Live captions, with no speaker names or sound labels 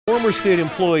Former state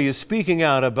employee is speaking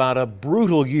out about a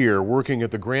brutal year working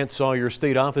at the Grant Sawyer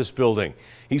State Office Building.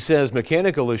 He says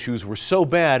mechanical issues were so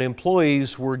bad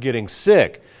employees were getting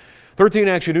sick. 13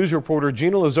 Action News reporter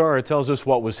Gina Lazara tells us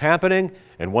what was happening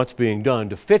and what's being done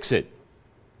to fix it.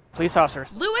 Police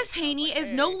officers. Lewis Haney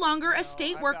is no longer a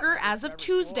state worker as of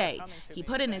Tuesday. He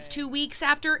put in his 2 weeks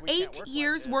after 8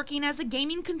 years working as a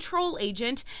gaming control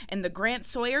agent in the Grant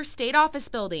Sawyer State Office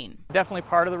Building. Definitely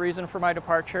part of the reason for my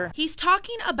departure. He's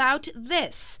talking about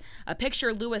this, a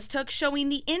picture Lewis took showing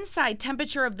the inside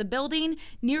temperature of the building,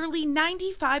 nearly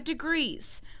 95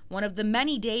 degrees. One of the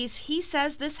many days he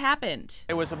says this happened.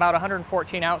 It was about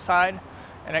 114 outside,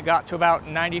 and it got to about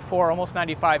 94, almost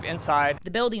 95 inside. The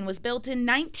building was built in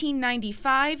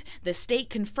 1995, the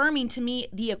state confirming to me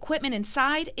the equipment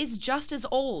inside is just as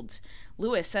old.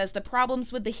 Lewis says the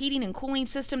problems with the heating and cooling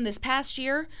system this past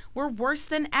year were worse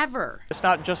than ever. It's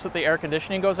not just that the air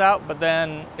conditioning goes out, but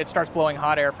then it starts blowing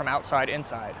hot air from outside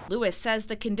inside. Lewis says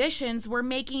the conditions were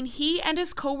making he and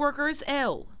his coworkers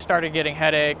ill. Started getting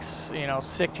headaches,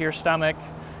 sick to your stomach.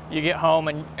 You get home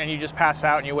and you just pass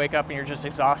out and you wake up and you're just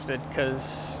exhausted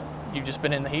because you've just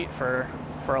been in the heat for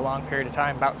a long period of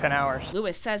time, about 10 hours.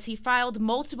 Lewis says he filed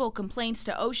multiple complaints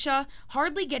to OSHA,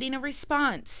 hardly getting a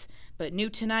response. But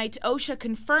new tonight, OSHA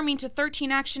confirming to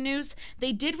 13 Action News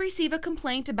they did receive a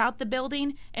complaint about the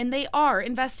building and they are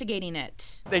investigating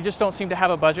it. They just don't seem to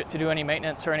have a budget to do any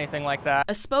maintenance or anything like that.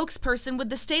 A spokesperson with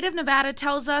the state of Nevada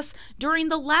tells us during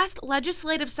the last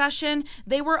legislative session,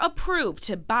 they were approved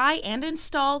to buy and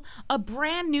install a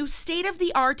brand new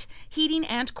state-of-the-art heating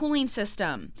and cooling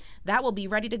system. That will be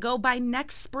ready to go by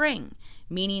next spring,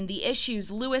 meaning the issues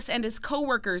Lewis and his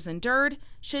coworkers endured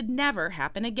should never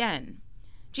happen again.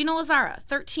 Gina Lazara,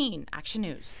 13 Action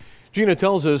News. Gina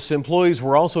tells us employees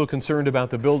were also concerned about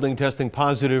the building testing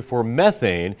positive for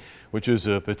methane, which is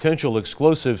a potential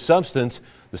explosive substance.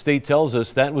 The state tells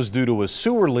us that was due to a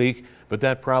sewer leak, but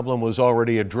that problem was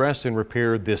already addressed and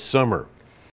repaired this summer.